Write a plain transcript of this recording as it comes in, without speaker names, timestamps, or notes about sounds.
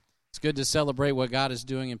good to celebrate what God is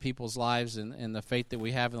doing in people's lives and the faith that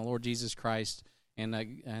we have in the Lord Jesus Christ. And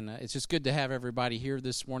it's just good to have everybody here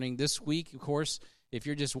this morning. This week, of course, if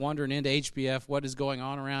you're just wandering into HBF, what is going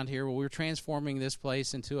on around here? Well, we're transforming this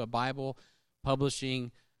place into a Bible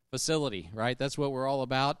publishing facility, right? That's what we're all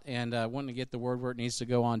about, and wanting to get the word where it needs to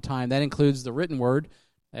go on time. That includes the written word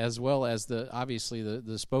as well as obviously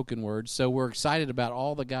the spoken word. So we're excited about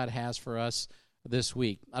all that God has for us this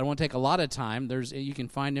week. I don't want to take a lot of time. You can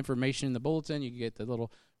find information in the bulletin. You can get the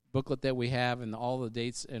little booklet that we have, and all the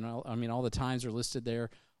dates and all the times are listed there,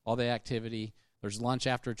 all the activity. There's lunch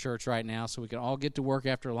after church right now, so we can all get to work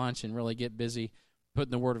after lunch and really get busy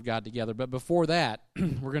putting the Word of God together. But before that,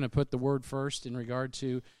 we're going to put the Word first in regard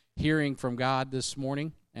to hearing from God this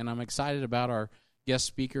morning, and I'm excited about our guest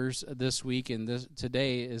speakers this week, and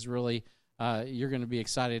today is really, you're going to be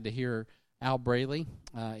excited to hear Al Braley.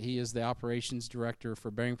 He is the operations director for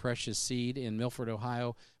Bearing Precious Seed in Milford,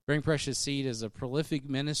 Ohio. Bearing Precious Seed is a prolific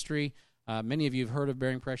ministry. Many of you have heard of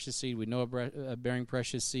Bearing Precious Seed. We know of Bearing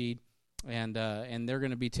Precious Seed, and they're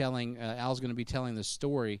going to be telling, Al's going to be telling the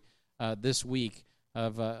story this week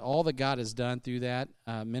of all that God has done through that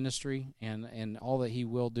ministry and all that he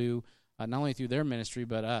will do, not only through their ministry,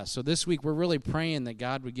 but us. So this week we're really praying that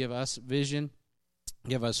God would give us vision,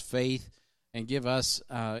 give us faith, and give us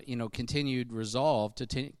continued resolve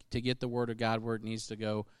to get the Word of God where it needs to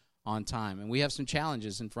go on time. And we have some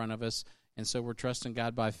challenges in front of us, and so we're trusting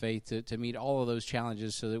God by faith to meet all of those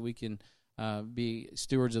challenges so that we can be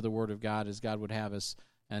stewards of the Word of God as God would have us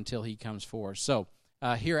until he comes for us. So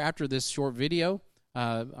here after this short video,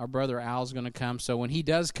 our brother Al's going to come. So when he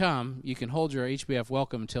does come, you can hold your HBF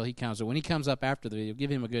welcome until he comes. So when he comes up after the video,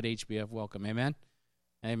 give him a good HBF welcome. Amen?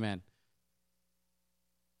 Amen.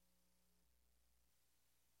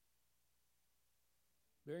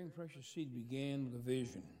 Bearing Precious Seed began with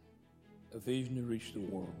a vision to reach the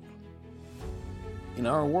world. In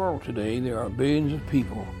our world today, there are billions of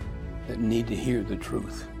people that need to hear the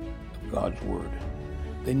truth of God's Word.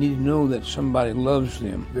 They need to know that somebody loves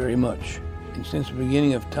them very much, and since the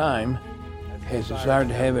beginning of time, has desired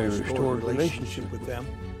to have a restored relationship with them.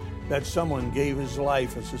 That someone gave his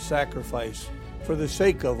life as a sacrifice for the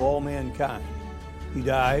sake of all mankind. He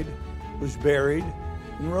died, was buried,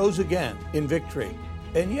 and rose again in victory.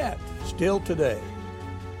 And yet, still today,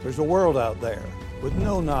 there's a world out there with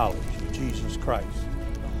no knowledge of Jesus Christ.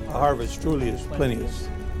 The harvest truly is plenteous,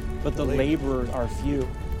 but the laborers are few.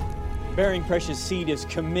 Bearing Precious Seed is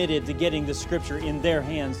committed to getting the Scripture in their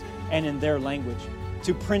hands and in their language,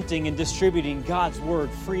 to printing and distributing God's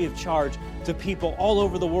Word free of charge to people all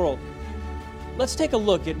over the world. Let's take a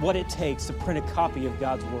look at what it takes to print a copy of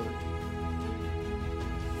God's Word.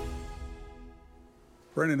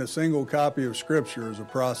 Printing a single copy of Scripture is a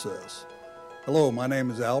process. Hello, my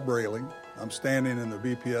name is Al Braley. I'm standing in the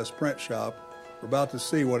BPS print shop. We're about to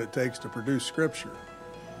see what it takes to produce Scripture.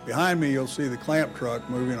 Behind me, you'll see the clamp truck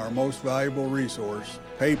moving our most valuable resource,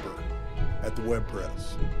 paper, at the web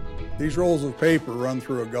press. These rolls of paper run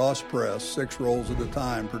through a Gauss press, 6 rolls at a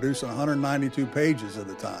time, producing 192 pages at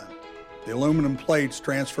a time. The aluminum plates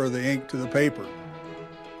transfer the ink to the paper.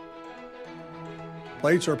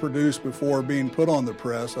 Plates are produced before being put on the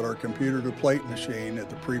press at our computer-to-plate machine at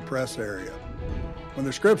the pre-press area. When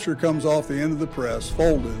the Scripture comes off the end of the press,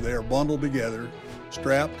 folded, they are bundled together,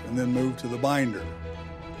 strapped, and then moved to the binder.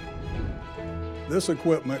 This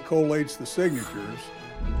equipment collates the signatures,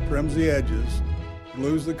 trims the edges,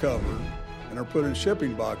 glues the cover, and are put in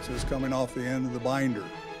shipping boxes coming off the end of the binder.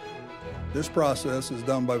 This process is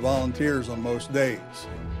done by volunteers on most days.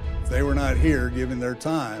 If they were not here giving their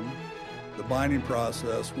time, the binding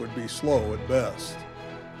process would be slow at best.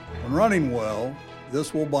 When running well,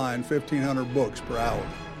 this will bind 1,500 books per hour.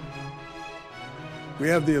 We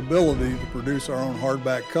have the ability to produce our own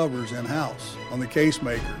hardback covers in-house on the case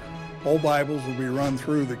maker. Whole Bibles will be run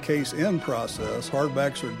through the case-in process.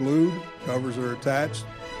 Hardbacks are glued, covers are attached.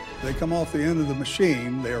 They come off the end of the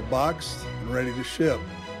machine, they are boxed and ready to ship.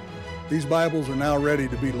 These Bibles are now ready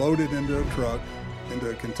to be loaded into a truck, into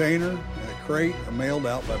a container, and a crate, or mailed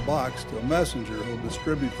out by box to a messenger who will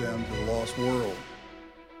distribute them to the lost world.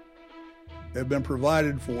 They have been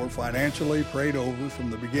provided for financially, prayed over from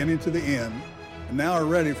the beginning to the end, and now are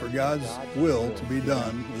ready for God's will to be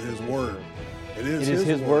done with His Word. It is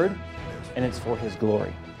His Word, and it's for His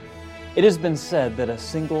glory. It has been said that a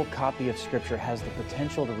single copy of Scripture has the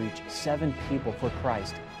potential to reach 7 people for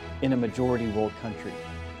Christ in a majority world country.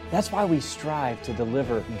 That's why we strive to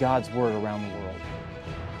deliver God's Word around the world.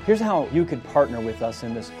 Here's how you could partner with us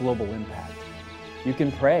in this global impact. You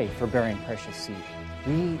can pray for Bearing Precious Seed.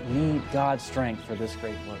 We need God's strength for this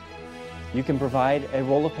great work. You can provide a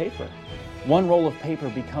roll of paper. One roll of paper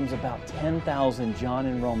becomes about 10,000 John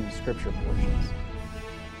and Romans scripture portions.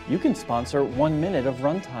 You can sponsor 1 minute of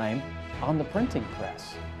runtime on the printing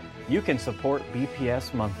press. You can support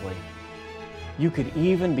BPS monthly. You could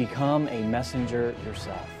even become a messenger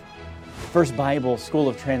yourself. First Bible School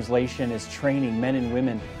of Translation is training men and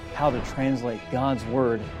women how to translate God's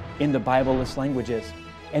Word into Bible-less languages.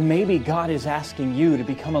 And maybe God is asking you to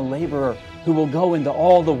become a laborer who will go into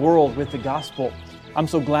all the world with the gospel. I'm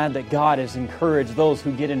so glad that God has encouraged those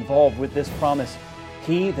who get involved with this promise.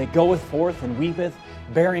 He that goeth forth and weepeth,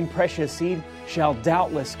 bearing precious seed, shall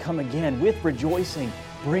doubtless come again with rejoicing,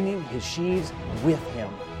 bringing his sheaves with him.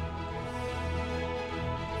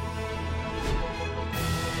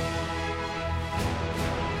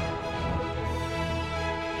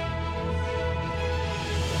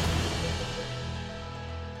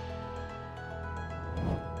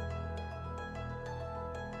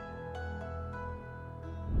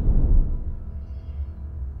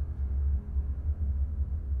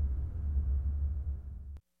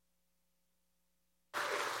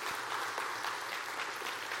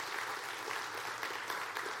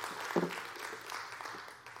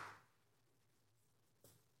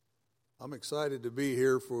 I'm excited to be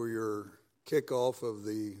here for your kickoff of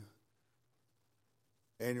the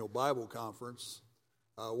annual Bible conference.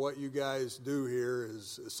 What you guys do here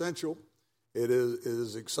is essential. It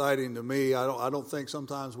is exciting to me. I don't think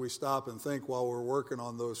sometimes we stop and think while we're working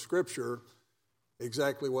on those scripture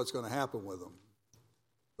exactly what's going to happen with them.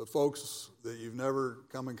 But folks that you've never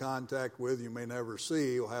come in contact with, you may never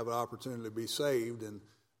see, will have an opportunity to be saved, and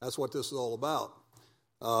that's what this is all about.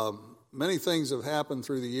 Many things have happened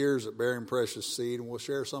through the years at Bearing Precious Seed, and we'll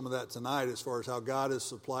share some of that tonight as far as how God has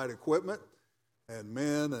supplied equipment and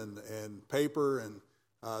men and paper, and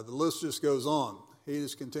the list just goes on. He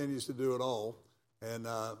just continues to do it all. And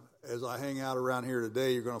as I hang out around here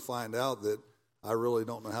today, you're going to find out that I really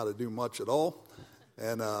don't know how to do much at all.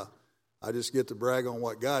 And I just get to brag on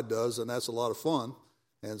what God does, and that's a lot of fun.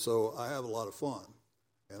 And so I have a lot of fun.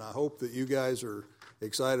 And I hope that you guys are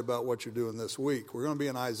excited about what you're doing this week. We're going to be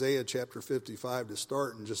in Isaiah chapter 55 to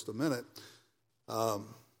start in just a minute. You're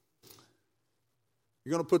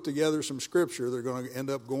going to put together some scripture. They're going to end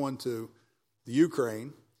up going to the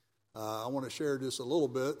Ukraine. I want to share just a little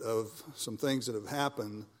bit of some things that have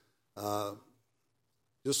happened.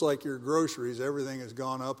 Just like your groceries, everything has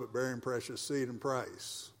gone up at Bearing Precious Seed in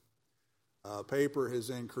price. Paper has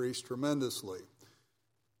increased tremendously.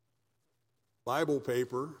 Bible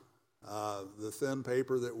paper, the thin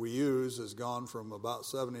paper that we use, has gone from about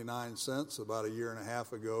 79 cents about a year and a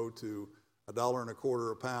half ago to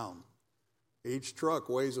 $1.25 a pound. Each truck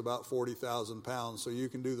weighs about 40,000 pounds, so you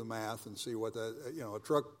can do the math and see what that, a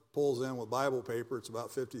truck pulls in with Bible paper, it's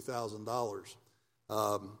about $50,000.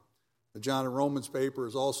 The John and Romans paper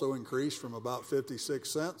has also increased from about 56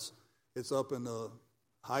 cents. It's up in the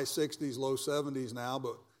high 60s, low 70s now,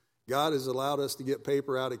 but God has allowed us to get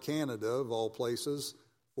paper out of Canada, of all places,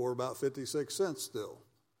 for about 56 cents still.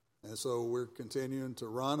 And so we're continuing to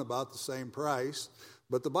run about the same price.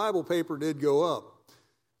 But the Bible paper did go up.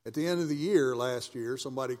 At the end of the year, last year,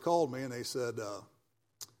 somebody called me and they said,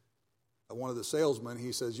 one of the salesmen,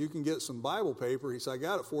 he says, you can get some Bible paper. He said, I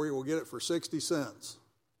got it for you. We'll get it for 60 cents.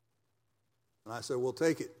 And I said, we'll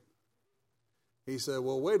take it. He said,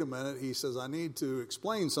 well, wait a minute. He says, I need to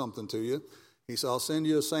explain something to you. He said, I'll send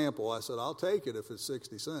you a sample. I said, I'll take it if it's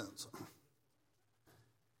 60 cents.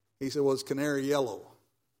 He said, well, it's canary yellow.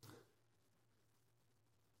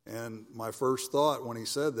 And my first thought when he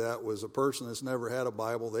said that was a person that's never had a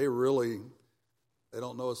Bible, they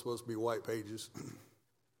don't know it's supposed to be white pages.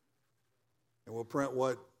 And we'll print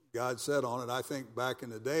what God said on it. I think back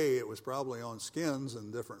in the day it was probably on skins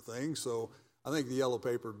and different things, so I think the yellow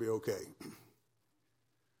paper would be okay.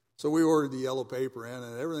 So we ordered the yellow paper in,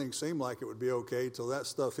 and everything seemed like it would be okay till that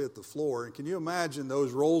stuff hit the floor. And can you imagine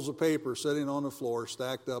those rolls of paper sitting on the floor,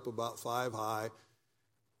 stacked up about 5 high,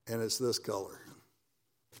 and it's this color?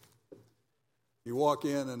 You walk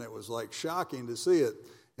in, and it was like shocking to see it.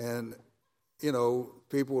 And,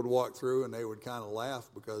 people would walk through, and they would kind of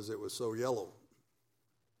laugh because it was so yellow.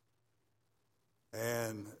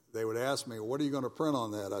 And they would ask me, what are you going to print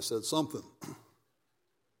on that? I said, something.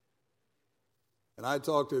 And I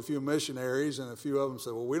talked to a few missionaries, and a few of them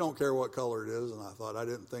said, well, we don't care what color it is. And I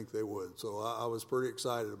didn't think they would. So I was pretty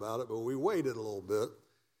excited about it, but we waited a little bit.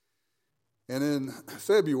 And in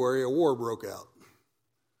February, a war broke out.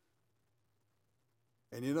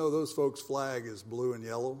 And those folks' flag is blue and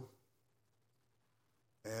yellow.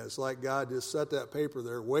 And it's like God just set that paper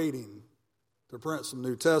there waiting to print some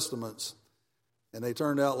New Testaments. And they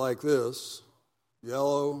turned out like this: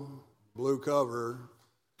 yellow, blue cover,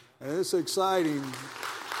 And it's exciting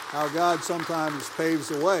how God sometimes paves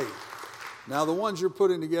the way. Now, the ones you're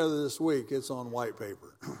putting together this week, it's on white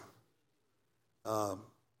paper.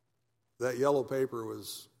 That yellow paper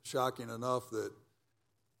was shocking enough that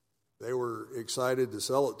they were excited to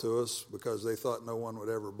sell it to us because they thought no one would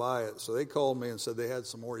ever buy it. So they called me and said they had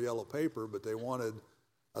some more yellow paper, but they wanted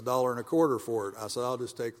 $1.25 for it. I said, I'll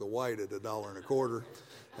just take the white at $1.25.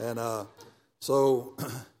 And so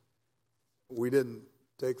we didn't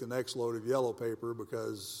take the next load of yellow paper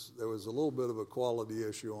because there was a little bit of a quality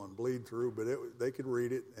issue on bleed through, but they could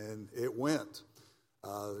read it, and it went.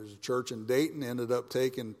 There's a church in Dayton ended up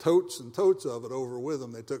taking totes and totes of it over with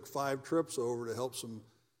them. They took 5 trips over to help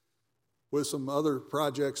with some other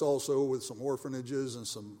projects also, with some orphanages and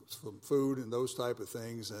some food and those type of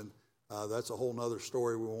things. And that's a whole other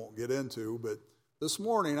story we won't get into. But this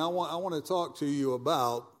morning I want to talk to you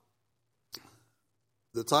about,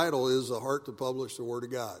 the title is A Heart to Publish the Word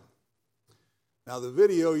of God. Now, the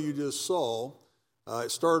video you just saw,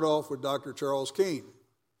 it started off with Dr. Charles Keene.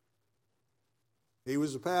 He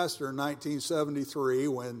was a pastor in 1973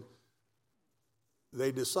 when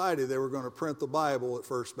they decided they were going to print the Bible at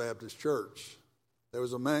First Baptist Church. There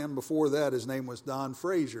was a man before that, his name was Don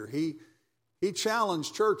Frazier. He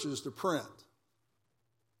challenged churches to print.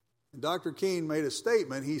 And Dr. Keene made a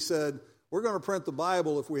statement. He said, we're going to print the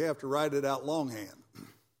Bible if we have to write it out longhand.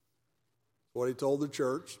 That's what he told the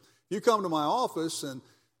church. You come to my office and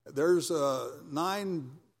there's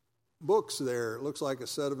 9 books there. It looks like a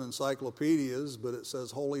set of encyclopedias, but it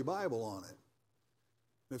says Holy Bible on it.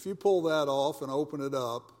 And if you pull that off and open it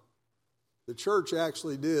up, the church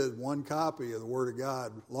actually did 1 copy of the Word of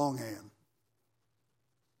God longhand.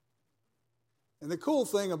 And the cool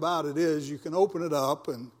thing about it is you can open it up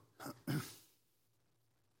and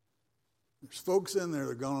there's folks in there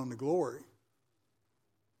that are gone on to glory.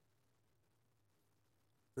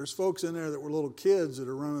 There's folks in there that were little kids that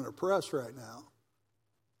are running a press right now.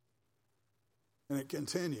 And it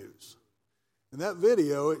continues. In that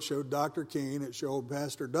video, it showed Dr. Keene, it showed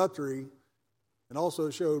Pastor Duttry, and also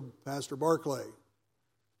showed Pastor Barclay.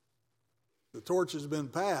 The torch has been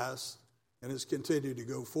passed, and it's continued to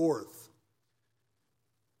go forth.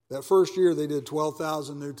 That first year, they did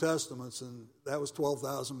 12,000 New Testaments, and that was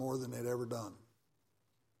 12,000 more than they'd ever done.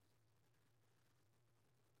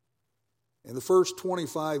 In the first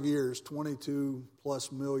 25 years, 22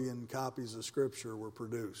 plus million copies of Scripture were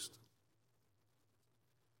produced.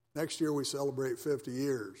 Next year, we celebrate 50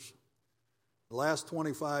 years. The last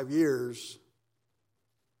 25 years,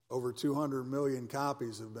 over 200 million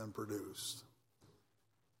copies have been produced.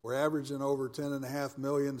 We're averaging over 10.5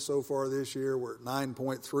 million so far this year. We're at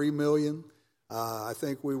 9.3 million. I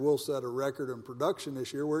think we will set a record in production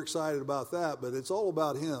this year. We're excited about that, but it's all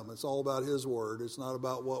about Him. It's all about His Word. It's not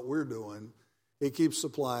about what we're doing. He keeps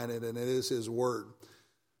supplying it, and it is His Word.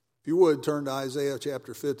 If you would, turn to Isaiah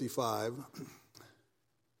chapter 55.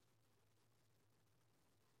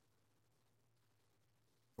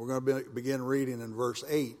 We're going to begin reading in verse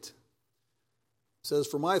 8. It says,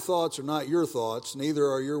 For my thoughts are not your thoughts, neither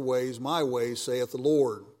are your ways my ways, saith the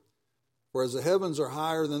Lord. For as the heavens are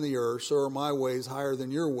higher than the earth, so are my ways higher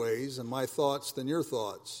than your ways, and my thoughts than your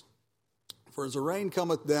thoughts. For as the rain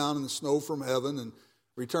cometh down and the snow from heaven, and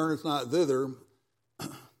returneth not thither,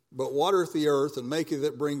 but watereth the earth, and maketh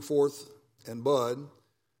it bring forth and bud,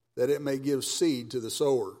 that it may give seed to the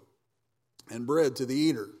sower, and bread to the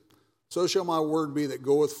eater. So shall my word be that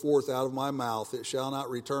goeth forth out of my mouth. It shall not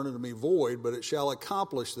return unto me void, but it shall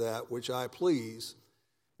accomplish that which I please,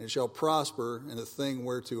 and shall prosper in the thing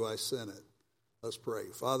whereto I sent it. Let's pray.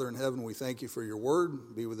 Father in heaven, we thank you for your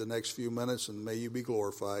word. Be with the next few minutes, and may you be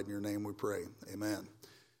glorified. In your name we pray. Amen.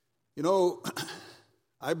 You know,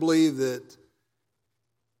 I believe that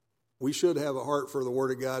we should have a heart for the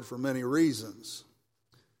Word of God for many reasons.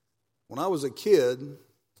 When I was a kid,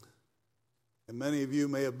 and many of you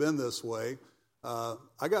may have been this way,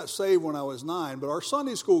 I got saved when I was 9, but our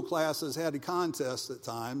Sunday school classes had a contest at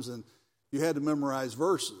times, and you had to memorize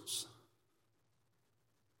verses.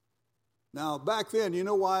 Now, back then, you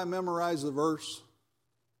know why I memorized the verse?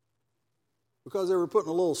 Because they were putting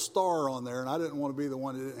a little star on there, and I didn't want to be the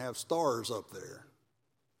one that didn't have stars up there.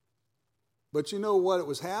 But you know what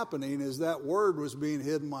was happening is that word was being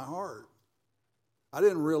hid in my heart. I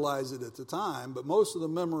didn't realize it at the time, but most of the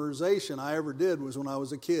memorization I ever did was when I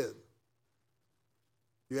was a kid.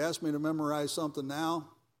 You ask me to memorize something now,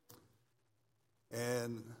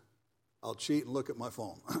 and I'll cheat and look at my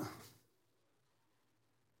phone.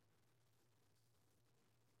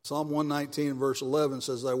 Psalm 119 verse 11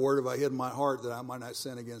 says, Thy word have I hid in my heart that I might not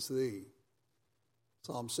sin against thee.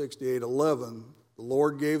 Psalm 68:11, The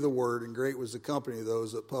Lord gave the word, and great was the company of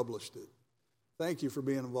those that published it. Thank you for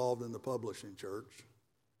being involved in the publishing, church.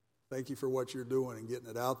 Thank you for what you're doing and getting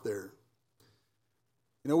it out there.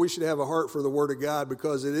 You know, we should have a heart for the Word of God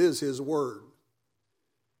because it is His Word.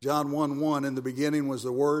 John 1:1, in the beginning was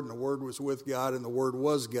the Word, and the Word was with God, and the Word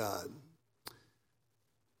was God.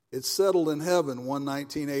 It's settled in heaven,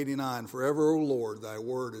 1:1989. Forever, O Lord, thy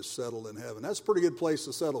word is settled in heaven. That's a pretty good place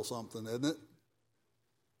to settle something, isn't it?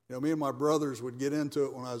 You know, me and my brothers would get into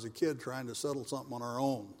it when I was a kid trying to settle something on our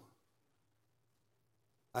own.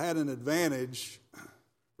 I had an advantage.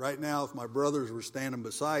 Right now, if my brothers were standing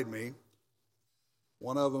beside me,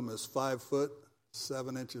 one of them is 5 foot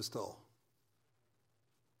 7 inches tall.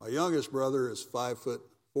 My youngest brother is 5 foot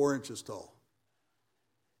 4 inches tall.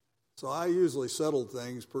 So I usually settled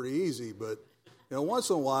things pretty easy, but you know, once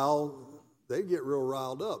in a while they get real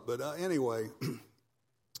riled up. But anyway,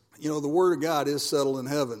 you know, the Word of God is settled in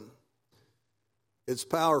heaven. It's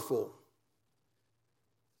powerful.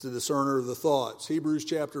 It's a discerner of the thoughts. Hebrews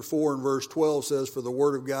chapter 4 and verse 12 says, "For the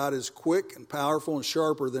Word of God is quick and powerful and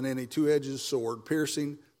sharper than any two-edged sword,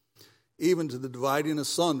 piercing even to the dividing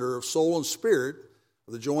asunder of soul and spirit,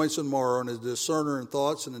 of the joints and marrow, and is a discerner in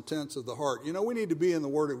thoughts and intents of the heart." You know, we need to be in the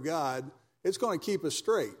Word of God. It's going to keep us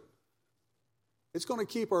straight. It's going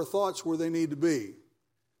to keep our thoughts where they need to be.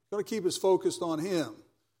 It's going to keep us focused on Him.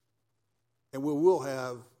 And we will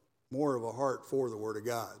have more of a heart for the Word of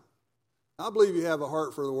God. I believe you have a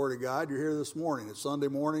heart for the Word of God. You're here this morning. It's Sunday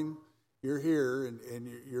morning. You're here, and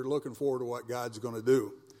you're looking forward to what God's going to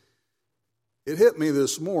do. It hit me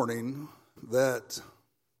this morning that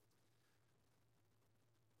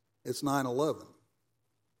it's 9/11.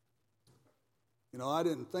 You know, I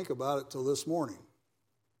didn't think about it till this morning.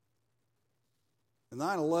 And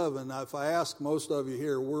 9/11, if I ask most of you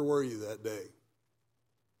here, where were you that day?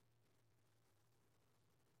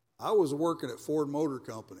 I was working at Ford Motor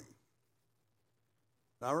Company.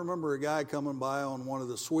 I remember a guy coming by on one of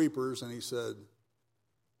the sweepers, and he said,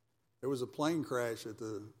 there was a plane crash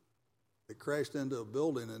that crashed into a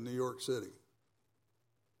building in New York City.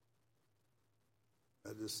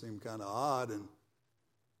 That just seemed kind of odd. And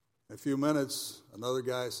in a few minutes, another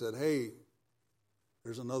guy said, "Hey,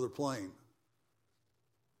 there's another plane."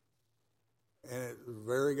 And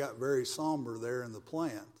it got very somber there in the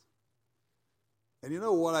plant. And you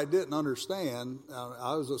know what I didn't understand?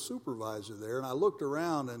 I was a supervisor there, and I looked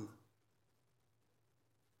around, and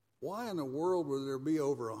why in the world would there be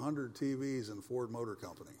over 100 TVs in Ford Motor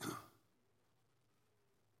Company?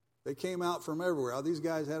 They came out from everywhere. These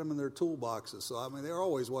guys had them in their toolboxes, so I mean, they were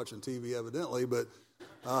always watching TV evidently, but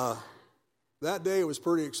that day it was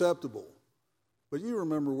pretty acceptable. But you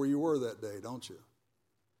remember where you were that day, don't you?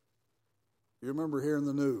 You remember hearing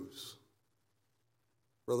the news.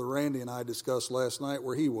 Brother Randy and I discussed last night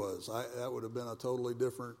where he was. That would have been a totally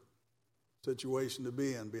different situation to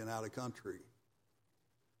be in, being out of country.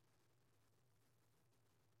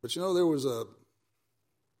 But you know, there was a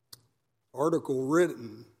article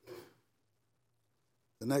written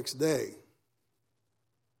the next day.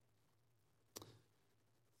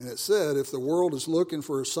 And it said, if the world is looking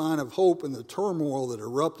for a sign of hope in the turmoil that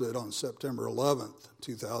erupted on September 11th,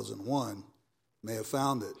 2001, may have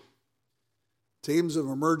found it. Teams of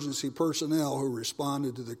emergency personnel who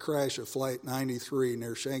responded to the crash of Flight 93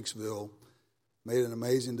 near Shanksville made an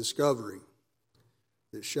amazing discovery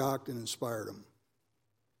that shocked and inspired them.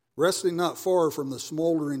 Resting not far from the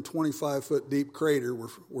smoldering 25-foot deep crater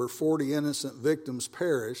where 40 innocent victims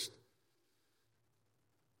perished,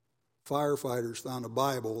 firefighters found a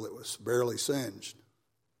Bible that was barely singed.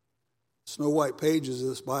 Snow-white pages of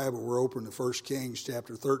this Bible were opened to 1 Kings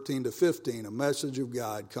chapter 13 to 15, a message of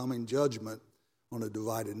God coming judgment on a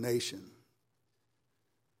divided nation.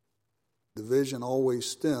 Division always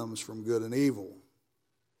stems from good and evil.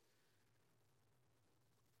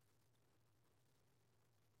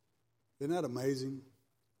 Isn't that amazing?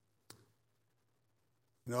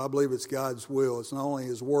 You know, I believe it's God's will. It's not only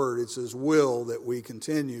His Word, it's His will that we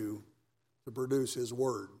continue to produce His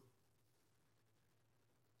Word.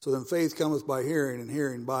 So then faith cometh by hearing, and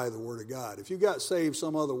hearing by the Word of God. If you got saved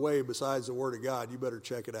some other way besides the Word of God, you better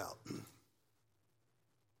check it out.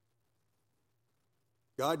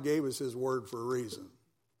 God gave us His Word for a reason.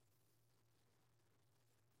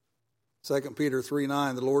 2 Peter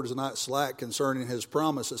 3:9, the Lord is not slack concerning His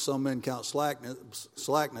promise, as some men count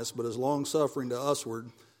slackness, but is long-suffering to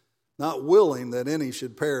usward, not willing that any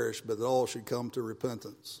should perish, but that all should come to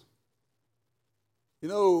repentance. You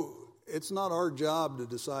know, it's not our job to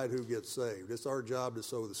decide who gets saved. It's our job to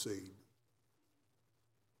sow the seed.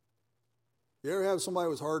 You ever have somebody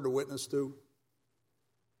who was hard to witness to?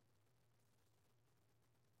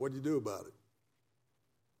 What do you do about it?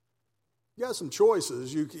 You got some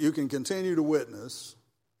choices. You can continue to witness.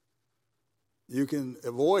 You can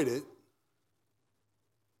avoid it.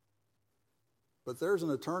 But there's an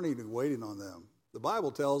eternity waiting on them. The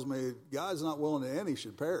Bible tells me God's not willing that any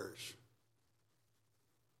should perish.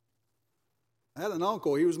 I had an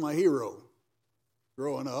uncle, he was my hero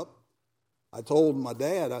growing up. I told my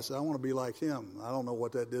dad, I said, I want to be like him. I don't know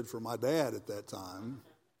what that did for my dad at that time.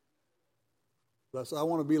 But I said, I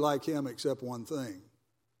want to be like him except one thing.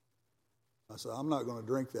 I said, I'm not going to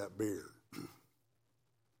drink that beer.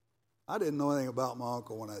 I didn't know anything about my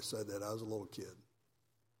uncle when I said that. I was a little kid.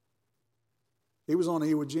 He was on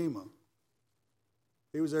Iwo Jima.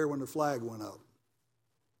 He was there when the flag went up.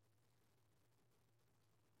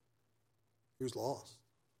 He was lost.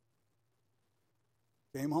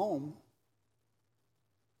 Came home.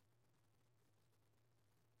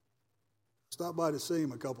 Stopped by to see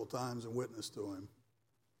him a couple times and witnessed to him.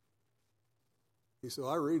 He said,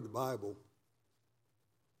 I read the Bible.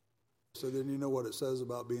 I said, then you know what it says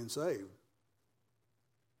about being saved? He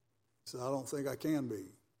said, I don't think I can be.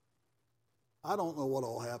 I don't know what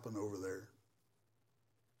will happen over there.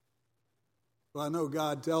 But I know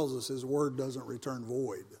God tells us His word doesn't return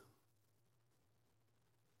void.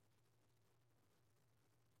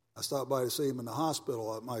 I stopped by to see him in the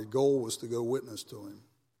hospital. My goal was to go witness to him.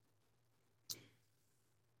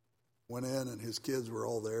 Went in and his kids were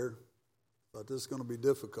all there. Thought this is going to be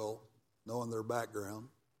difficult, knowing their background.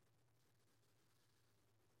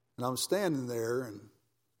 And I'm standing there, and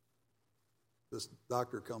this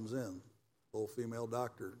doctor comes in, little female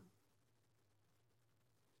doctor.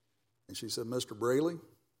 And she said, Mr. Braley,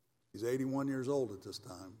 he's 81 years old at this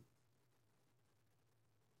time.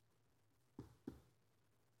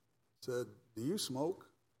 Said, do you smoke?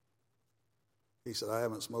 He said, I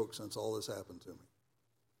haven't smoked since all this happened to me.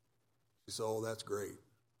 She said, oh, that's great.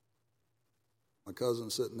 My cousin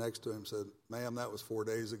sitting next to him said, ma'am, that was 4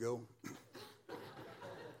 days ago.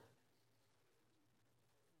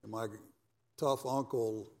 And my tough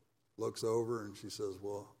uncle looks over and she says,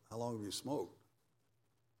 well, how long have you smoked?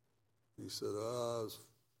 He said, I was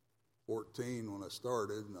 14 when I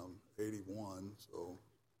started, and I'm 81. So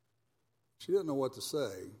she didn't know what to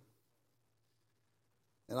say.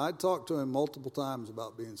 And I talked to him multiple times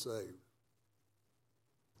about being saved.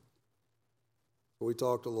 So we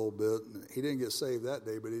talked a little bit, and he didn't get saved that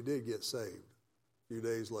day, but he did get saved a few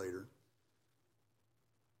days later.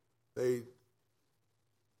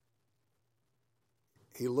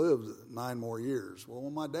 He lived 9 more years. Well,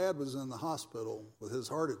 when my dad was in the hospital with his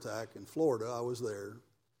heart attack in Florida, I was there.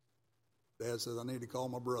 Dad says, I need to call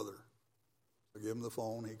my brother. So I give him the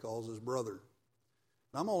phone. He calls his brother.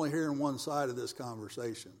 And I'm only hearing one side of this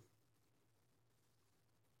conversation.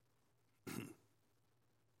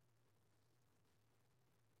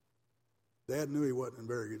 Dad knew he wasn't in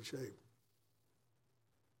very good shape.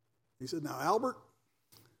 He said, now, Albert,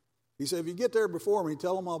 he said, if you get there before me,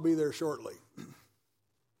 tell him I'll be there shortly.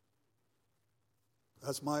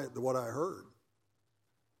 That's what I heard.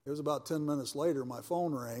 It was about 10 minutes later, my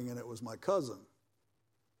phone rang, and it was my cousin.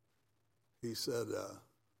 He said,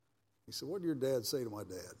 what did your dad say to my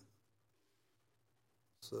dad?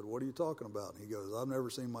 I said, what are you talking about? And he goes, I've never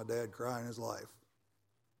seen my dad cry in his life.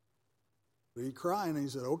 But he crying, and he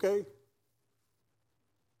said, okay.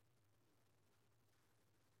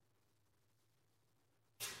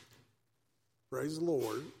 Praise the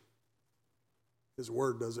Lord. His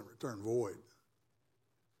word doesn't return void.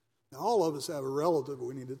 Now, all of us have a relative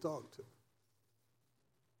we need to talk to. You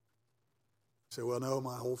say, well, no,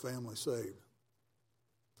 my whole family's saved.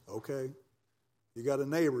 Okay. You got a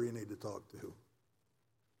neighbor you need to talk to.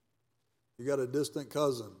 You got a distant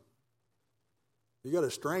cousin. You got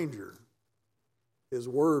a stranger. His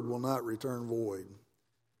word will not return void.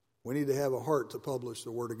 We need to have a heart to publish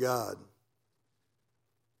the word of God.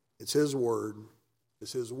 It's His word.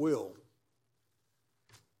 It's His will.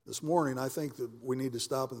 This morning, I think that we need to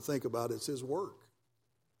stop and think about it's His work.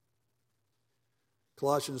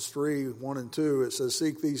 Colossians 3, 1 and 2, it says,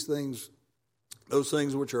 seek these things, those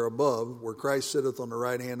things which are above, where Christ sitteth on the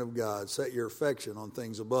right hand of God. Set your affection on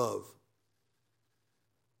things above.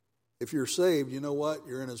 If you're saved, you know what?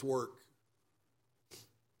 You're in His work.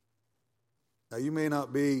 Now, you may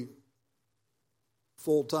not be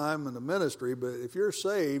full-time in the ministry, but if you're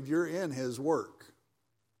saved, you're in His work.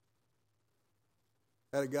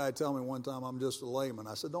 I had a guy tell me one time, I'm just a layman.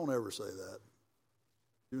 I said, don't ever say that.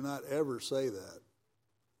 Do not ever say that.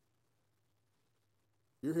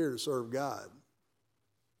 You're here to serve God.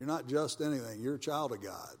 You're not just anything. You're a child of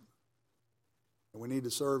God. And we need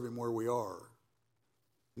to serve Him where we are.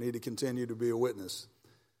 We need to continue to be a witness.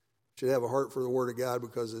 We should have a heart for the Word of God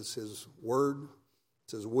because it's His Word.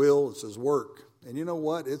 It's His will. It's His work. And you know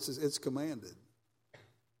what? It's commanded.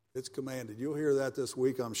 It's commanded. You'll hear that this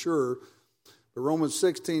week, I'm sure. But Romans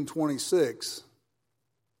 16:26,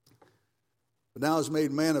 but now is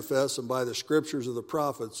made manifest, and by the scriptures of the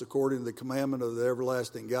prophets, according to the commandment of the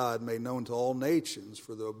everlasting God, made known to all nations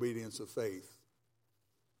for the obedience of faith.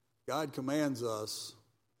 God commands us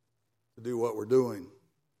to do what we're doing.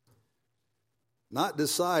 Not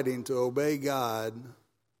deciding to obey God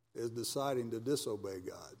is deciding to disobey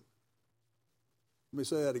God. Let me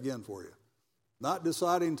say that again for you. Not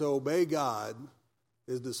deciding to obey God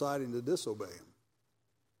is deciding to disobey Him.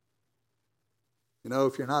 You know,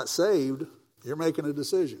 if you're not saved, you're making a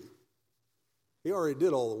decision. He already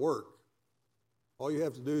did all the work. All you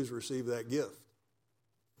have to do is receive that gift.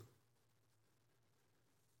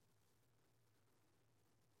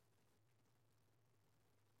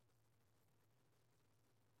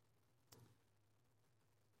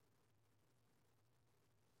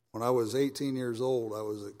 When I was 18 years old, I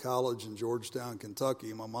was at college in Georgetown,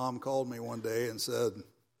 Kentucky. My mom called me one day and said, "I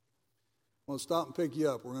want to stop and pick you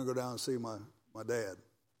up. We're going to go down and see my dad,"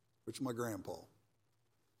 which is my grandpa,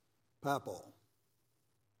 Papaw.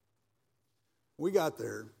 We got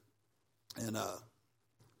there, and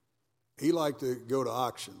he liked to go to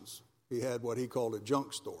auctions. He had what he called a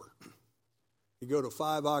junk store. He'd go to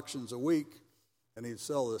 5 auctions a week, and he'd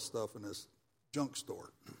sell this stuff in this junk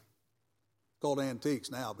store. Called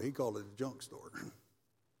antiques now, but he called it a junk store.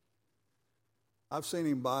 I've seen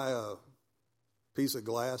him buy a piece of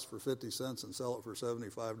glass for 50 cents and sell it for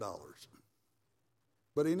 $75.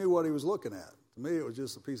 But he knew what he was looking at. To me, it was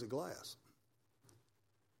just a piece of glass.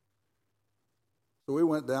 So we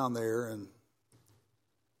went down there and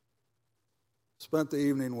spent the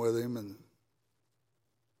evening with him, and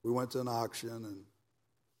we went to an auction and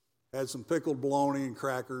had some pickled bologna and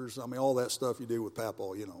crackers. I mean, all that stuff you do with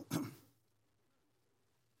Papaw, you know.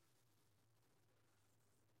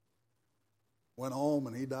 Went home,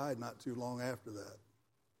 and he died not too long after that.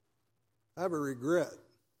 I have a regret.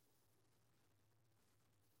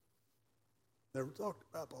 Never talked to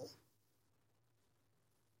Papaw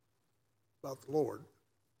about the Lord.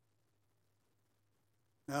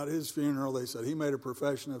 Now, at his funeral, they said he made a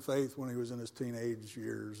profession of faith when he was in his teenage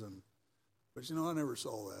years. But, you know, I never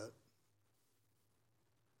saw that.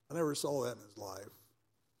 I never saw that in his life.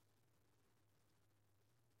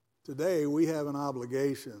 Today, we have an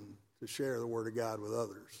obligation to share the Word of God with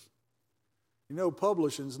others. You know,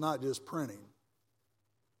 publishing is not just printing.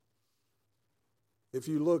 If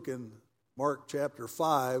you look in Mark chapter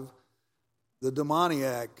 5, the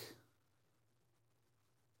demoniac,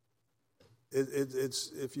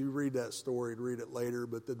 it's if you read that story, read it later,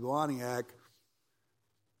 but the demoniac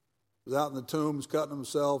was out in the tombs, cutting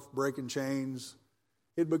himself, breaking chains.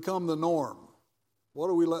 It become the norm. What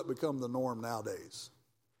do we let become the norm nowadays?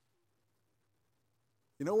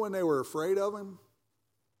 You know when they were afraid of him?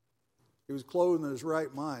 He was clothed in his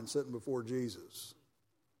right mind, sitting before Jesus.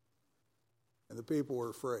 And the people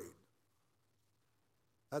were afraid.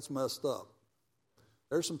 That's messed up.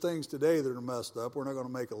 There's some things today that are messed up. We're not going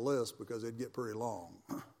to make a list because it'd get pretty long.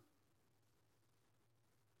 But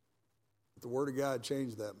the Word of God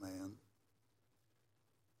changed that man.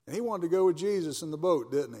 And he wanted to go with Jesus in the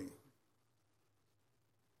boat, didn't he?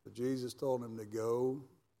 But Jesus told him to go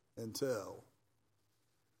and tell.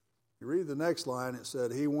 You read the next line, it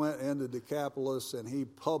said, he went into Decapolis and he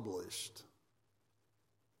published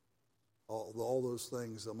all those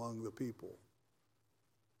things among the people.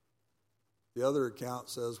 The other account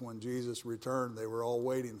says when Jesus returned, they were all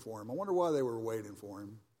waiting for him. I wonder why they were waiting for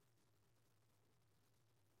him.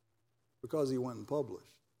 Because he went and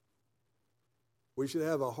published. We should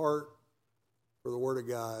have a heart for the Word of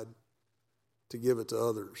God to give it to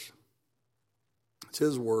others. It's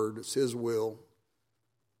His Word, it's His will.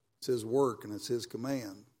 It's His work, and it's His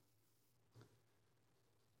command.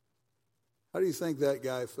 How do you think that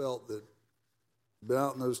guy felt that he'd been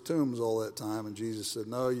out in those tombs all that time, and Jesus said,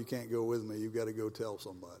 "No, you can't go with me. You've got to go tell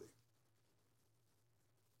somebody."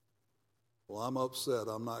 Well, I'm upset.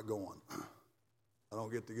 I'm not going. I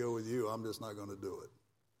don't get to go with you. I'm just not going to do it.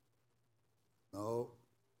 No.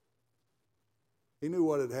 He knew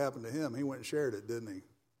what had happened to him. He went and shared it, didn't he?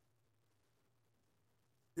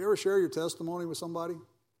 You ever share your testimony with somebody?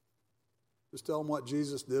 Just tell them what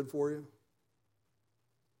Jesus did for you.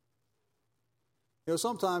 You know,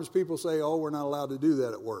 sometimes people say, "Oh, we're not allowed to do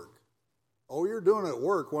that at work." Oh, you're doing it at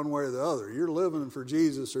work one way or the other. You're living for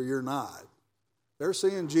Jesus or you're not. They're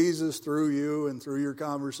seeing Jesus through you and through your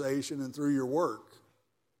conversation and through your work.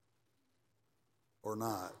 Or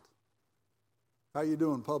not. How you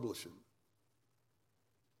doing publishing?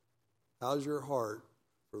 How's your heart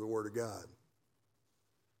for the Word of God?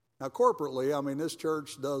 Now, corporately, I mean, this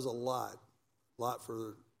church does a lot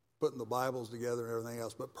for putting the Bibles together and everything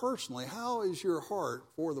else. But personally, how is your heart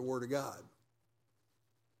for the Word of God?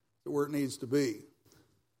 Where it needs to be.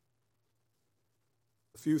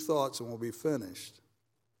 A few thoughts and we'll be finished.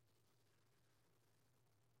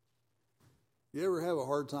 You ever have a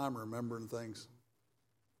hard time remembering things?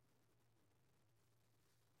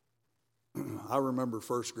 I remember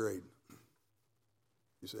first grade.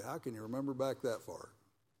 You say, how can you remember back that far?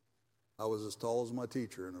 I was as tall as my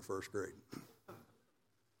teacher in the first grade.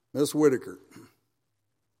 Miss Whitaker.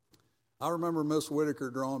 I remember Miss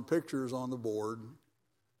Whitaker drawing pictures on the board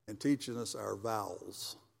and teaching us our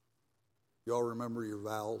vowels. Y'all remember your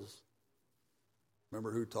vowels?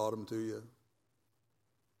 Remember who taught them to you?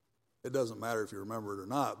 It doesn't matter if you remember it or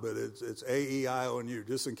not, but it's A, E, I, O, and U,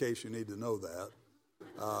 just in case you need to know that.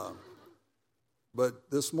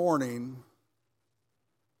 But this morning,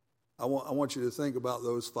 I want you to think about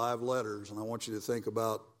those 5 letters, and I want you to think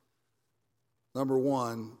about, number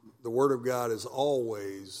 1, the Word of God has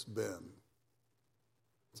always been.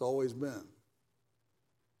 It's always been.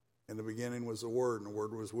 In the beginning was the Word, and the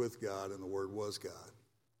Word was with God, and the Word was God.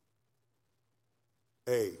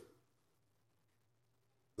 A,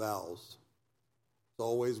 vowels. It's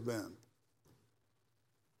always been.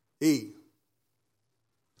 E,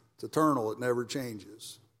 it's eternal. It never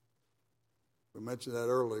changes. We mentioned that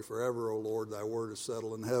earlier. Forever, O Lord, thy word is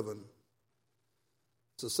settled in heaven.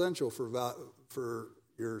 It's essential for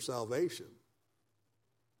your salvation.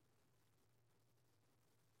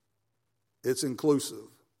 It's inclusive.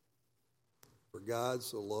 For God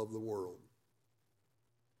so loved the world.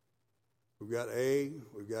 We've got A,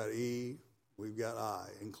 we've got E, we've got I.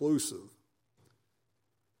 Inclusive.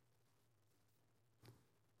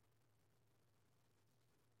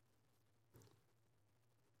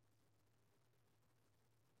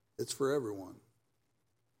 It's for everyone.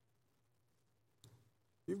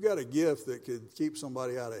 You've got a gift that could keep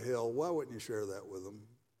somebody out of hell. Why wouldn't you share that with them?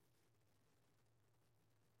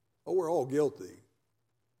 Oh, we're all guilty.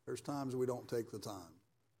 There's times we don't take the time.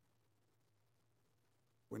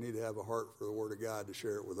 We need to have a heart for the Word of God to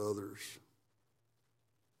share it with others.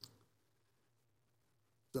 I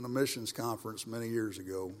was in a missions conference many years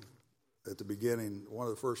ago. At the beginning, one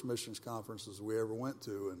of the first missions conferences we ever went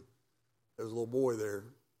to, and there was a little boy there.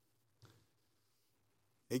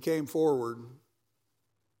 He came forward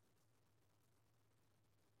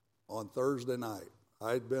on Thursday night.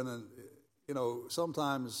 I'd been in,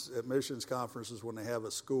 sometimes at missions conferences when they have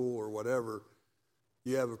a school or whatever,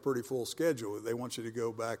 you have a pretty full schedule. They want you to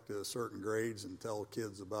go back to certain grades and tell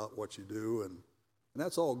kids about what you do, and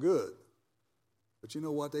that's all good. But you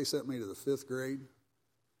know what? They sent me to the 5th grade.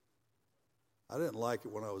 I didn't like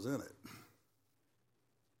it when I was in it.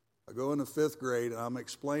 I go into 5th grade, and I'm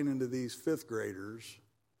explaining to these 5th graders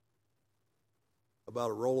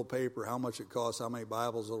about a roll of paper, how much it costs, how many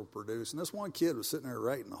Bibles it'll produce. And this one kid was sitting there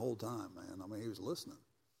writing the whole time, man. I mean, he was listening.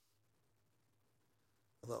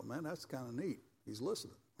 I thought, man, that's kind of neat. He's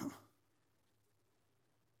listening.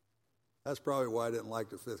 That's probably why I didn't like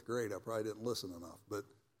the 5th grade. I probably didn't listen enough. But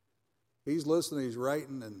he's listening, he's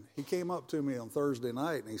writing, and he came up to me on Thursday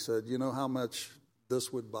night, and he said, you know how much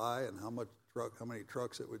this would buy and how many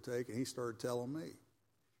trucks it would take? And he started telling me.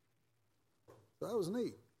 So that was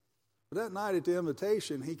neat. But that night at the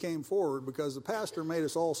invitation, he came forward because the pastor made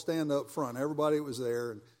us all stand up front. Everybody was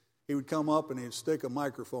there, and he would come up and he'd stick a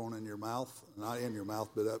microphone in your mouth, not in your mouth,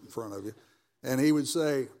 but up in front of you. And he would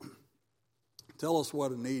say, tell us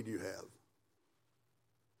what a need you have.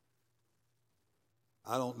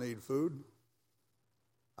 I don't need food.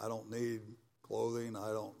 I don't need clothing.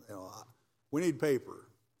 We need paper.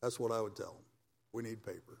 That's what I would tell him. We need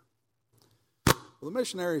paper. Well, the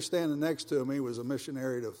missionary standing next to me was a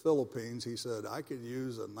missionary to the Philippines. He said, I could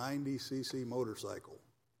use a 90cc motorcycle.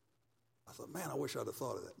 I thought, man, I wish I'd have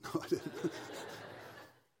thought of that. No, I didn't.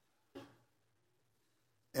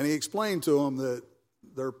 And he explained to them that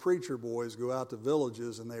their preacher boys go out to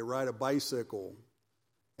villages and they ride a bicycle,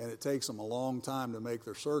 and it takes them a long time to make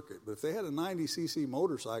their circuit. But if they had a 90cc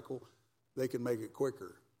motorcycle, they could make it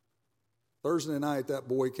quicker. Thursday night, that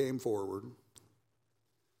boy came forward.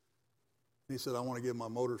 He said, I want to give my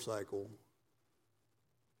motorcycle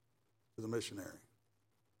to the missionary.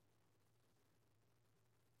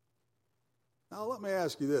 Now, let me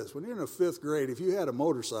ask you this. When you're in the 5th grade, if you had a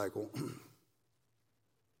motorcycle,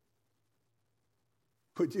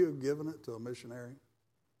 would you have given it to a missionary?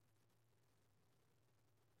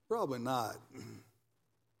 Probably not.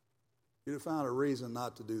 You'd have found a reason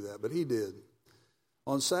not to do that, but he did.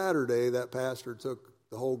 On Saturday, that pastor took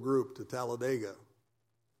the whole group to Talladega.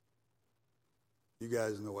 You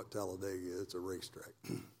guys know what Talladega is. It's a racetrack.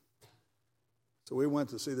 So we went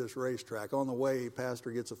to see this racetrack. On the way,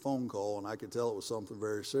 Pastor gets a phone call, and I could tell it was something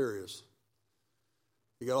very serious.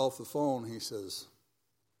 He got off the phone. He says,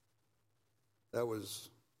 that was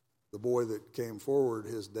the boy that came forward.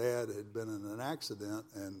 His dad had been in an accident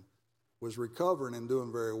and was recovering and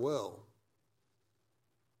doing very well.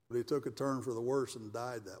 But he took a turn for the worse and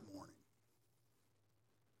died that morning.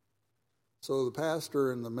 So the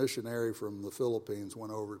pastor and the missionary from the Philippines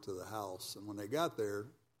went over to the house, and when they got there,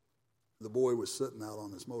 the boy was sitting out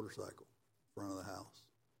on his motorcycle in front of the house.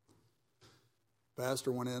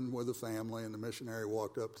 Pastor went in with the family, and the missionary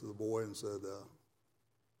walked up to the boy and said,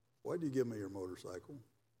 why'd you give me your motorcycle?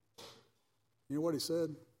 You know what he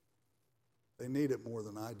said? They need it more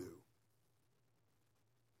than I do.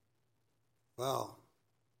 Wow.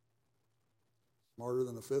 Smarter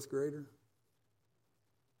than a fifth grader?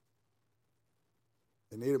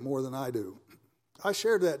 They need it more than I do. I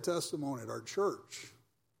shared that testimony at our church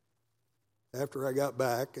after I got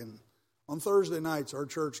back, and on Thursday nights, our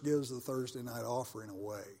church gives the Thursday night offering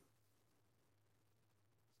away.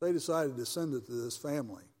 They decided to send it to this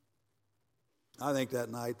family. I think that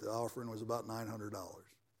night the offering was about $900.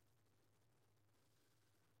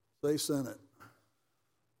 They sent it.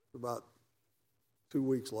 About 2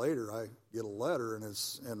 weeks later, I get a letter, and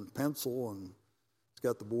it's in pencil, and it's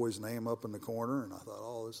got the boy's name up in the corner, and I thought,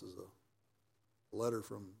 oh, this is a letter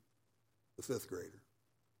from the fifth grader.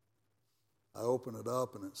 I opened it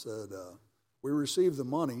up, and it said, we received the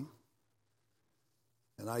money,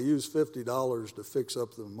 and I used $50 to fix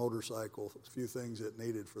up the motorcycle, a few things it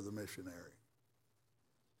needed for the missionary.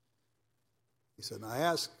 He said, and I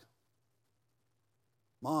asked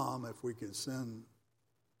Mom if we could send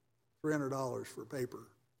 $300 for paper.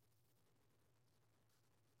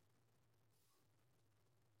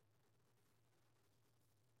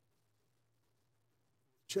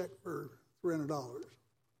 Check for $300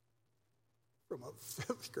 from a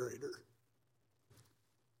fifth grader.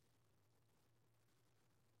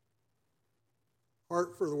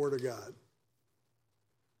 Heart for the Word of God.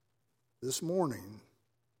 This morning,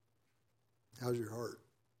 how's your heart?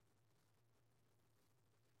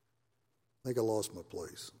 I think I lost my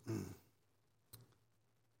place. You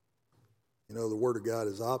know, the Word of God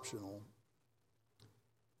is optional.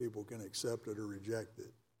 People can accept it or reject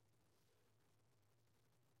it.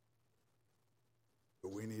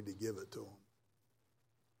 But we need to give it to them.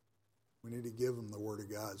 We need to give them the Word of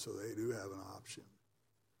God so they do have an option.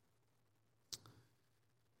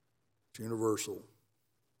 It's universal.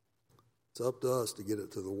 It's up to us to get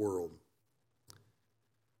it to the world.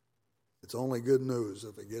 It's only good news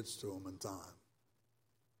if it gets to them in time.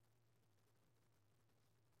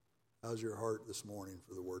 How's your heart this morning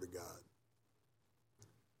for the Word of God?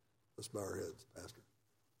 Let's bow our heads, Pastor.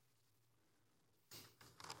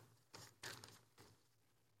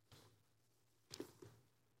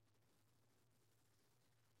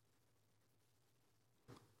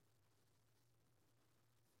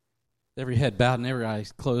 Every head bowed and every eye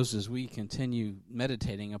closed as we continue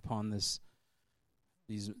meditating upon this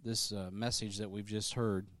message that we've just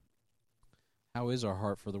heard. How is our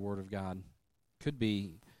heart for the Word of God? Could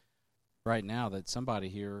be right now that somebody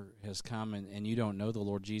here has come and you don't know the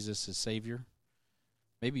Lord Jesus as Savior.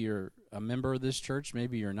 Maybe you're a member of this church.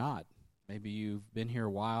 Maybe you're not. Maybe you've been here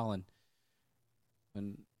a while, and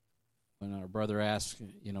when our brother asks,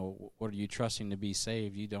 you know, what are you trusting to be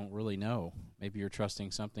saved, you don't really know. Maybe you're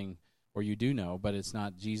trusting something, or you do know, but it's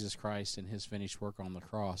not Jesus Christ and His finished work on the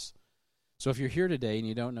cross. So if you're here today and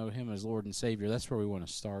you don't know Him as Lord and Savior, that's where we want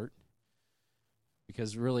to start.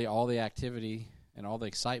 Because really all the activity and all the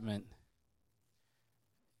excitement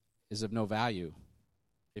is of no value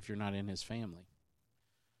if you're not in His family.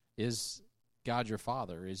 Is God your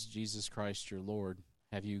Father? Is Jesus Christ your Lord?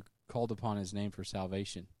 Have you called upon His name for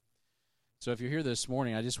salvation? So if you're here this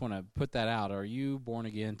morning, I just want to put that out. Are you born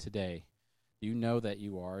again today? You know that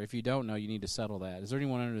you are. If you don't know, you need to settle that. Is there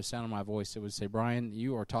anyone under the sound of my voice that would say, Brian,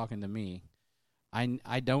 you are talking to me.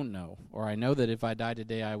 I don't know, or I know that if I died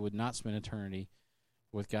today, I would not spend eternity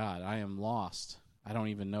with God. I am lost. I don't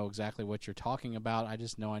even know exactly what you're talking about. I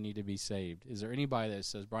just know I need to be saved. Is there anybody that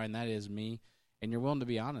says, Brian, that is me, and you're willing to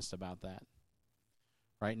be honest about that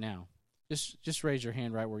right now? Just raise your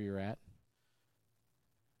hand right where you're at.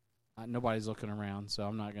 Nobody's looking around, so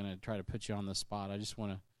I'm not going to try to put you on the spot. I just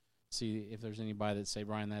want to see if there's anybody that say,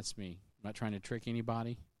 Brian, that's me. I'm not trying to trick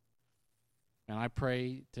anybody. And I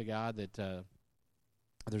pray to God that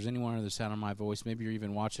if there's anyone under the sound of my voice, maybe you're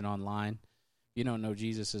even watching online, you don't know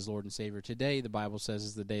Jesus as Lord and Savior. Today, the Bible says,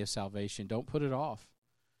 is the day of salvation. Don't put it off.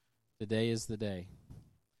 Today is the day.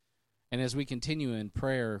 And as we continue in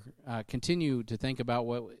prayer, continue to think about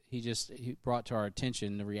what he brought to our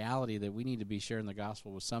attention, the reality that we need to be sharing the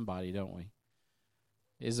gospel with somebody, don't we?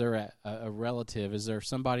 Is there a relative? Is there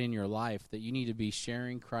somebody in your life that you need to be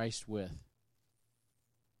sharing Christ with?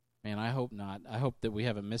 Man, I hope not. I hope that we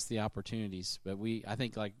haven't missed the opportunities. But I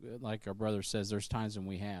think like our brother says, there's times when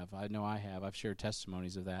we have. I know I have. I've shared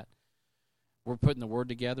testimonies of that. We're putting the word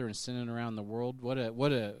together and sending it around the world. What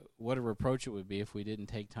a reproach it would be if we didn't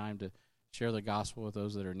take time to share the gospel with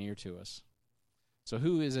those that are near to us. So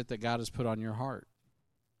who is it that God has put on your heart?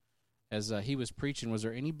 As he was preaching, was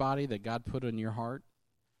there anybody that God put on your heart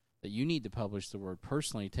that you need to publish the word?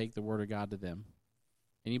 Personally, take the word of God to them.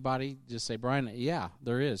 Anybody? Just say, Brian, yeah,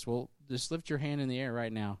 there is. Well, just lift your hand in the air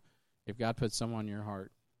right now if God put someone on your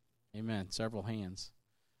heart. Amen. Several hands.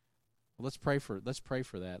 Well, let's pray for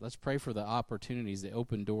that. Let's pray for the opportunities, the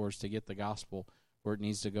open doors to get the gospel where it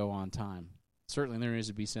needs to go on time. Certainly there needs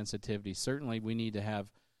to be sensitivity. Certainly we need to have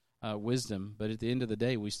wisdom, but at the end of the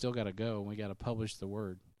day, we still got to go and we got to publish the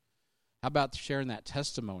word. How about sharing that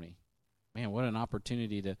testimony? Man, what an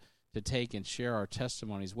opportunity to take and share our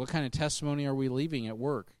testimonies. What kind of testimony are we leaving at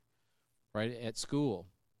work, right, at school?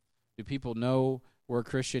 Do people know we're a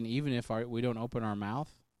Christian even if we don't open our mouth?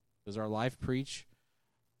 Does our life preach?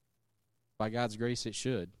 By God's grace, it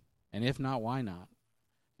should. And if not, why not?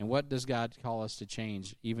 And what does God call us to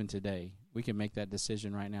change even today? We can make that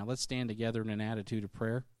decision right now. Let's stand together in an attitude of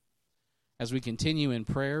prayer. As we continue in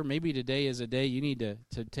prayer, maybe today is a day you need to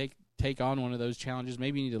take on one of those challenges.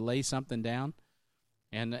 Maybe you need to lay something down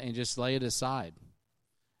and just lay it aside.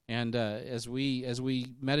 And as we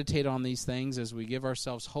meditate on these things, as we give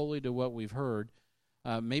ourselves wholly to what we've heard,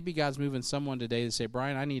 maybe God's moving someone today to say,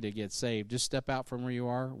 Brian, I need to get saved. Just step out from where you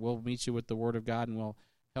are. We'll meet you with the Word of God, and we'll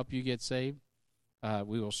help you get saved.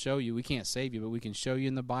 We will show you. We can't save you, but we can show you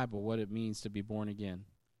in the Bible what it means to be born again.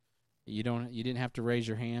 You didn't have to raise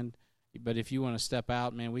your hand, but if you want to step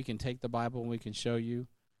out, man, we can take the Bible and we can show you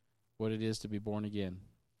what it is to be born again.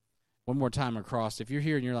 One more time across. If you're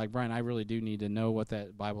here and you're like, Brian, I really do need to know what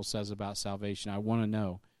that Bible says about salvation. I want to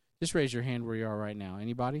know. Just raise your hand where you are right now.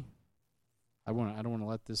 Anybody? I don't want to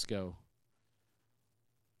let this go.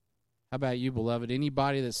 How about you, beloved?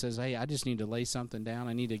 Anybody that says, hey, I just need to lay something down.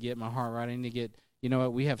 I need to get my heart right. I need to get, you know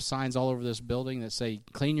what, we have signs all over this building that say,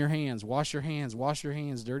 clean your hands, wash your hands, wash your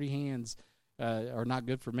hands. Dirty hands are not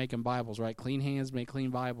good for making Bibles, right? Clean hands make clean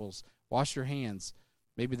Bibles. Wash your hands.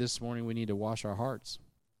 Maybe this morning we need to wash our hearts.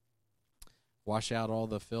 Wash out all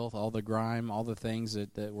the filth, all the grime, all the things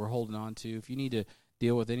that we're holding on to. If you need to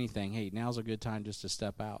deal with anything, hey, now's a good time just to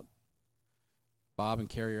step out. Bob and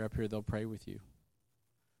Carrie are up here. They'll pray with you.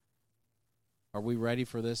 Are we ready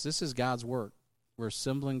for this? This is God's work. We're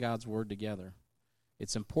assembling God's word together.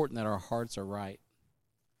 It's important that our hearts are right.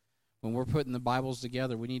 When we're putting the Bibles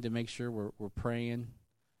together, we need to make sure we're praying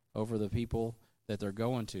over the people that they're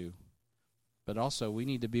going to. But also, we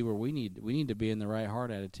need to be where we need to be in the right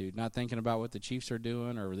heart attitude, not thinking about what the Chiefs are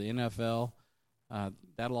doing or the NFL.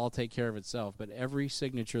 That'll all take care of itself. But every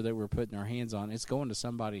signature that we're putting our hands on, it's going to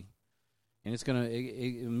somebody. And it's going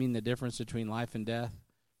to mean the difference between life and death.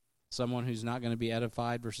 Someone who's not going to be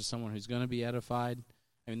edified versus someone who's going to be edified.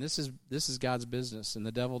 I mean, this is God's business, and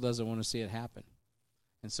the devil doesn't want to see it happen.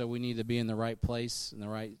 And so we need to be in the right place, in the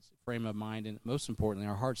right frame of mind, and most importantly,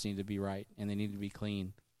 our hearts need to be right, and they need to be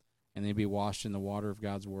clean, and they need to be washed in the water of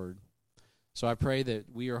God's word. So I pray that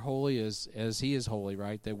we are holy as he is holy,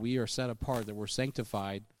 right? That we are set apart, that we're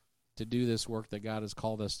sanctified to do this work that God has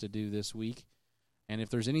called us to do this week. And if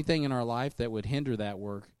there's anything in our life that would hinder that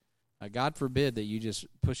work, God forbid that you just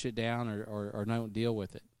push it down or don't deal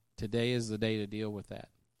with it. Today is the day to deal with that.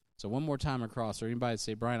 So one more time across, or anybody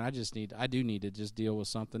say, Brian, I do need to just deal with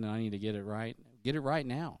something, and I need to get it right. Get it right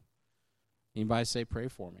now. Anybody say, pray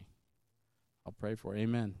for me? I'll pray for you.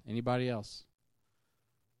 Amen. Anybody else?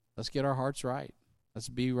 Let's get our hearts right. Let's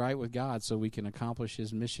be right with God so we can accomplish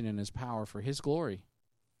his mission and his power for his glory.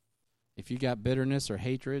 If you got bitterness or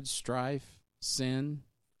hatred, strife, sin,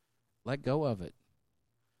 let go of it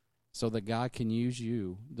so that God can use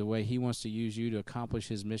you the way he wants to use you to accomplish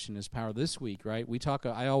his mission, his power. This week, right,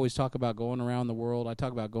 I always talk about going around the world. I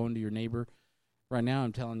talk about going to your neighbor. Right now,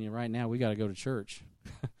 I'm telling you right now, we got to go to church.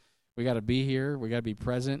 We got to be here. We got to be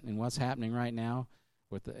present in what's happening right now.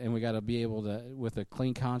 And we got to be able to, with a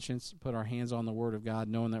clean conscience, put our hands on the Word of God,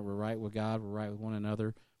 knowing that we're right with God, we're right with one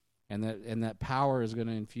another, and that power is going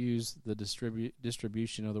to infuse the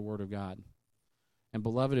distribution of the Word of God. And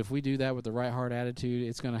beloved, if we do that with the right heart attitude,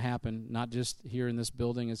 it's going to happen not just here in this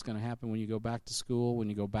building. It's going to happen when you go back to school, when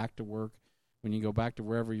you go back to work, when you go back to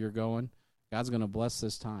wherever you're going. God's going to bless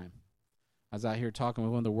this time. I was out here talking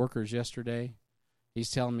with one of the workers yesterday, He's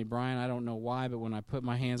telling me, Brian, I don't know why, but when I put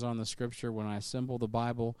my hands on the Scripture, when I assemble the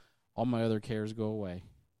Bible, all my other cares go away.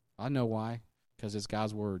 I know why, because it's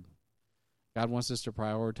God's Word. God wants us to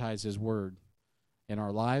prioritize His Word in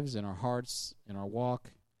our lives, in our hearts, in our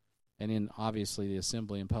walk, and in, obviously, the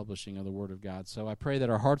assembly and publishing of the Word of God. So I pray that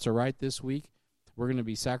our hearts are right this week. We're going to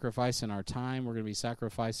be sacrificing our time. We're going to be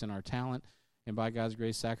sacrificing our talent, and by God's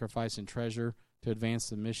grace, sacrificing treasure to advance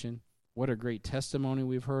the mission. What a great testimony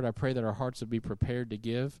we've heard. I pray that our hearts would be prepared to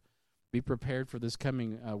give. Be prepared for this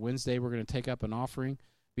coming Wednesday. We're going to take up an offering.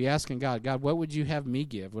 Be asking God, God, what would you have me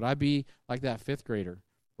give? Would I be like that fifth grader?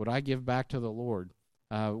 Would I give back to the Lord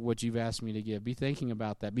what you've asked me to give? Be thinking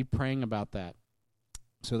about that. Be praying about that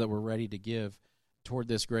so that we're ready to give toward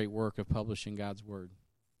this great work of publishing God's Word.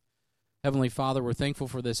 Heavenly Father, we're thankful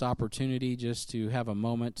for this opportunity just to have a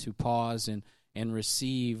moment to pause and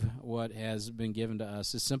receive what has been given to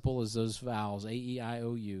us. As simple as those vowels,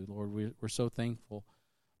 A-E-I-O-U. Lord, we're so thankful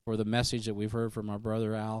for the message that we've heard from our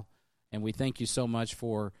brother Al, and we thank you so much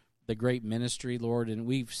for the great ministry, Lord. And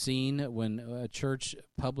we've seen when a church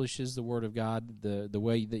publishes the Word of God, the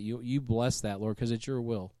way that you bless that, Lord, because it's your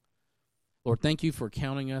will. Lord, thank you for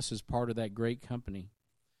counting us as part of that great company.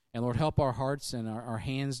 And Lord, help our hearts and our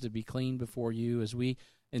hands to be clean before you as we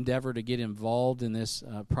endeavor to get involved in this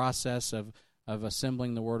process of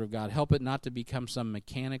assembling the Word of God. Help it not to become some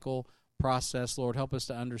mechanical process, Lord. Help us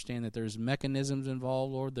to understand that there's mechanisms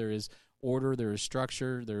involved, Lord. There is order, there is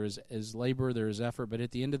structure, there is labor, there is effort. But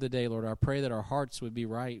at the end of the day, Lord, I pray that our hearts would be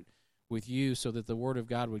right with you so that the Word of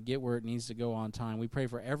God would get where it needs to go on time. We pray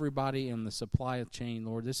for everybody in the supply chain,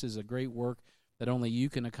 Lord. This is a great work that only you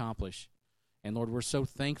can accomplish. And, Lord, we're so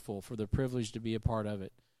thankful for the privilege to be a part of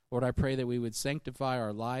it. Lord, I pray that we would sanctify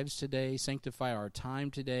our lives today, sanctify our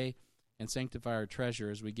time today, and sanctify our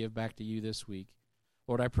treasure as we give back to you this week.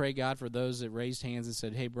 Lord, I pray, God, for those that raised hands and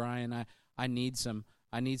said, hey, Brian, I need some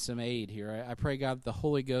aid here. I pray, God, that the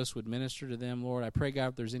Holy Ghost would minister to them, Lord. I pray, God,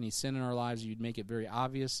 if there's any sin in our lives, you'd make it very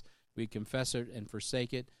obvious. We'd confess it and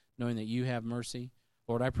forsake it, knowing that you have mercy.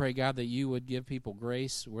 Lord, I pray, God, that you would give people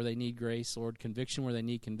grace where they need grace, Lord, conviction where they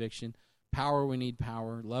need conviction, power where we need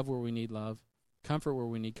power, love where we need love, comfort where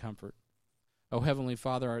we need comfort. Oh, Heavenly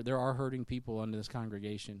Father, there are hurting people under this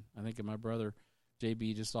congregation. I think of my brother,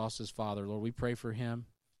 JB, just lost his father. Lord, we pray for him.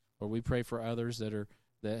 Lord, we pray for others that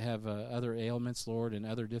have other ailments, Lord, and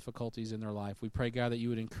other difficulties in their life. We pray, God, that you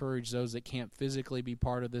would encourage those that can't physically be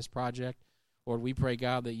part of this project. Lord, we pray,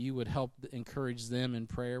 God, that you would help encourage them in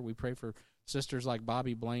prayer. We pray for sisters like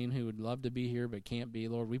Bobby Blaine who would love to be here but can't be.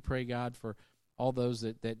 Lord, we pray, God, for all those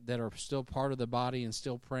that are still part of the body and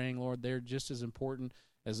still praying, Lord. They're just as important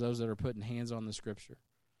as those that are putting hands on the Scripture.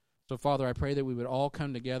 So, Father, I pray that we would all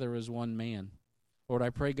come together as one man. Lord,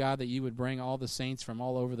 I pray, God, that you would bring all the saints from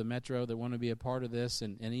all over the metro that want to be a part of this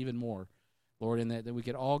and even more, Lord, and that we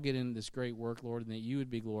could all get into this great work, Lord, and that you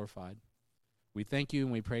would be glorified. We thank you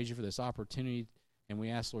and we praise you for this opportunity, and we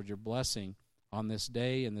ask, Lord, your blessing on this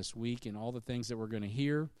day and this week and all the things that we're going to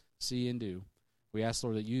hear, see, and do. We ask,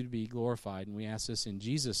 Lord, that you'd be glorified, and we ask this in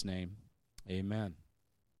Jesus' name. Amen.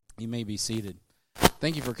 You may be seated.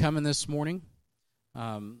 Thank you for coming this morning.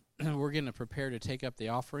 We're going to prepare to take up the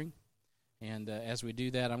offering, and as we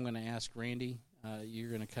do that, I'm going to ask Randy. You're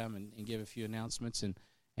going to come and give a few announcements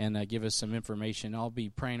and give us some information. I'll be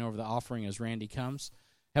praying over the offering as Randy comes.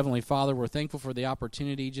 Heavenly Father, we're thankful for the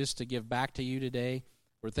opportunity just to give back to you today.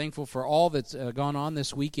 We're thankful for all that's gone on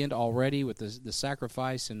this weekend already with the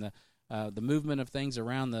sacrifice and the movement of things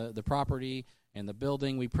around the property and the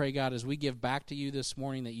building. We pray, God, as we give back to you this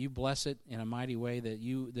morning, that you bless it in a mighty way, that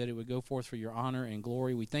it would go forth for your honor and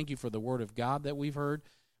glory. We thank you for the word of God that we've heard.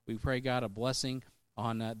 We pray, God, a blessing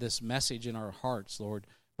on this message in our hearts, Lord.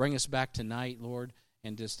 Bring us back tonight, Lord,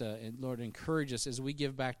 and Lord, encourage us as we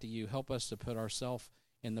give back to you. Help us to put ourselves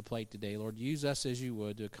in the plate today. Lord, use us as you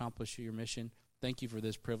would to accomplish your mission. Thank you for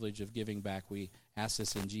this privilege of giving back. We ask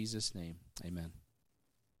this in Jesus' name. Amen.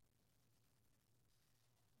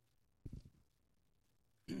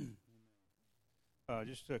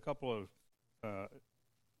 Just a couple of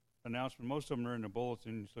announcements. Most of them are in the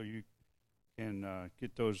bulletin, so you can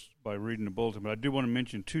get those by reading the bulletin. But I do want to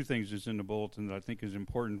mention two things that's in the bulletin that I think is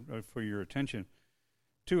important for your attention.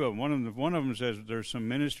 Two of them. One of them says there's some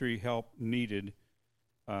ministry help needed.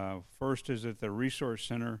 First is at the Resource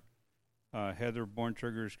Center. Heather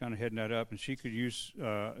Borntrigger is kind of heading that up, and she could use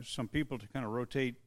some people to kind of rotate